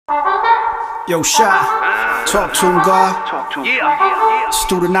Yo, Shy, talk to him, God.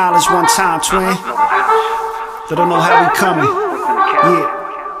 Student knowledge one time, twin. They don't know how we coming. Yeah.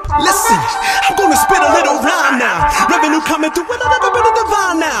 Listen, I'm gonna spit a little rhyme now. Revenue coming through with a little bit of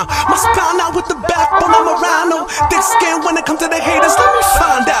divine now. Must pound out with the backbone, I'm a rhino. Thick skin when it comes to the haters, let me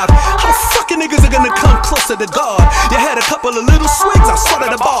find out how fucking niggas are gonna come closer to God. You had a couple of little swigs, I saw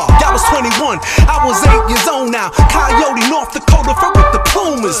at the bar. Y'all was 21, I was 8 years old now. Coyote, North Dakota, for with the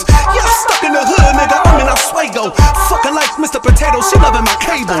Pumas. Yeah, stuck in the hood, nigga, I'm in Oswego. Fucking like Mr. Potato, she loving my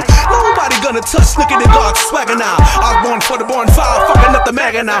cable. Nobody gonna touch, look at the God swagger now. I was born for the born fire, fucking up the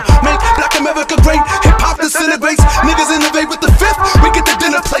MAGA now. Make Black America great, hip-hop disintegrates. Niggas innovate with the fifth, we get the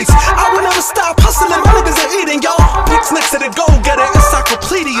dinner plates. I will never stop hustling, my niggas are eating, y'all. Pics next to the go-getter,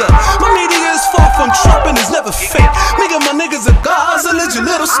 encyclopedia. My media is far from Trump and is never fake. Nigga, my niggas are gods, I you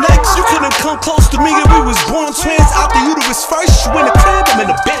little snakes. You couldn't come close to me if we was born twins. Out the uterus first, you in the crib, I'm in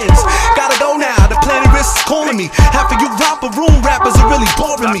the Benz. Gotta go now, the planet risk is calling me. Half of you romper room rappers are really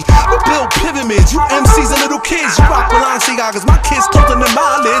boring me. We build pyramids, you MCs and little kids. You rock Balenciagas, my kids closer than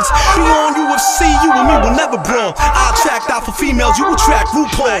my lids. Be on UFC, you and me will never brawl. I attract out for females, you attract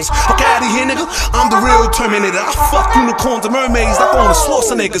RuPaul's. Fuck out of here, nigga, I'm the real Terminator. I fuck unicorns and mermaids like on a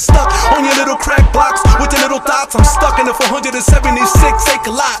Schwarzenegger. Stuck on your little crack blocks with your little thoughts. I'm stuck in the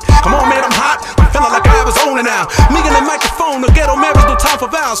 476-acre lot. Come on, man, I'm hot, I'm feeling like Arizona now. Me and the microphone, no ghetto marriage, no time for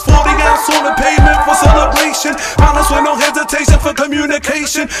vows. 40 ounce on the pavement for celebration. Violence with no hesitation for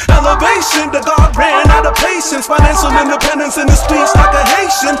communication. Elevation, the God ran out of patience. Financial independence in the streets like a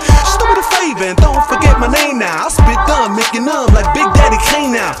Haitian. Just do me the favor and don't forget my name now. I spit dumb, making numb like Big Daddy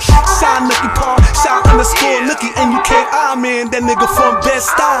Kane now. Shy Nookie Paul, Shy _ Nookie, and you can't man, that nigga from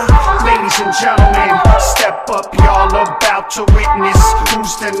Bed-Stuy. Ladies and gentlemen, step up, y'all about to witness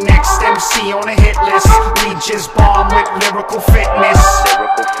who's the next MC on the hit list. We just bomb with lyrical fitness.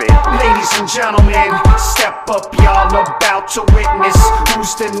 Ladies and gentlemen, step up, y'all about to witness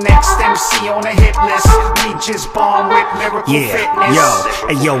who's the next MC on the hit list. We just bomb with lyrical fitness.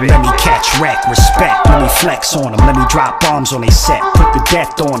 Yo, let me catch wreck, respect, let me flex on them, let me drop bombs on they set, put the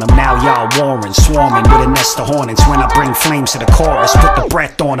death on them. Now y'all warring, swarming with a nest of hornets. When I bring flames to the chorus, put the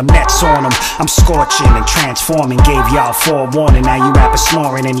breath on them, nets on them. I'm scorching and transforming, gave y'all forewarning. Now you rappers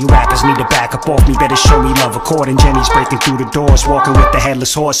snoring and you rappers need to back up off me. Better show me love according. Jenny's breaking through the doors, walking with the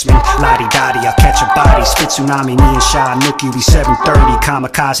headless horseman. Lottie-dottie, I'll catch a body, spit tsunami, me and Shy Nookie, we 730.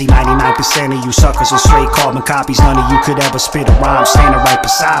 Kamikaze, 99% of you suckers are straight carbon copies. None of you could ever spit a rhyme standing right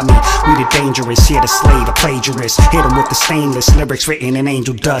beside me. We the dangerous, here to slay the plagiarist. Hit them with the stainless lyrics written in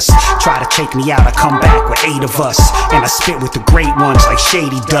angel dust. Try to take me out, I come back with 8 of us. And I spit with the great ones like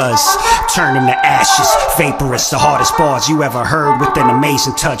Shady does. Turn them to ashes, vaporous, the hardest bars you ever heard with an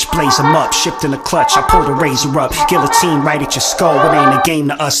amazing touch. Blaze them up, shipped in a clutch, I pull the razor up. Guillotine right at your skull, it ain't a game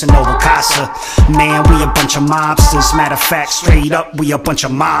to us in Nova Casa. Man, we a bunch of mobsters. Matter of fact, straight up, we a bunch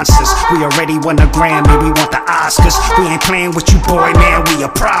of monsters. We already won the Grammy, we want the Oscars. We ain't playing with you, boy, man, we a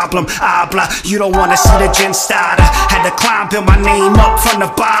problem. Blah, you don't wanna see the gen starter. Had to climb, build my name up from the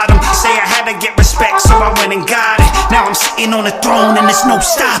bottom. Say I had to get respect, so I went and got it. Now I'm sitting on the throne and there's no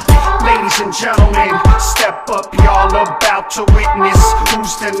stopping. Ladies and gentlemen, step up, y'all about to witness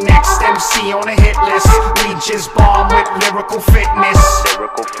who's the next MC on the hit list. We just bomb with lyrical fitness.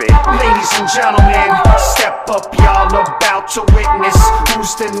 Ladies and gentlemen, step up, y'all about to witness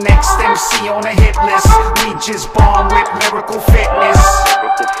who's the next MC on the hit list. We just bomb with lyrical fitness.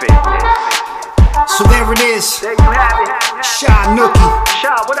 So there it is. There you have it. Shy Nookie,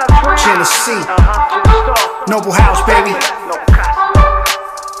 Shy, what up, twin? Gennessee, Noble House, baby.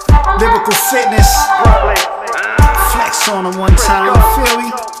 Lyrical fitness. Flex on them one time, you feel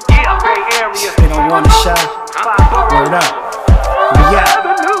me? Yeah, Bay Area. They don't want a shot. Word up. We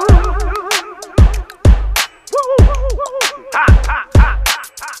out.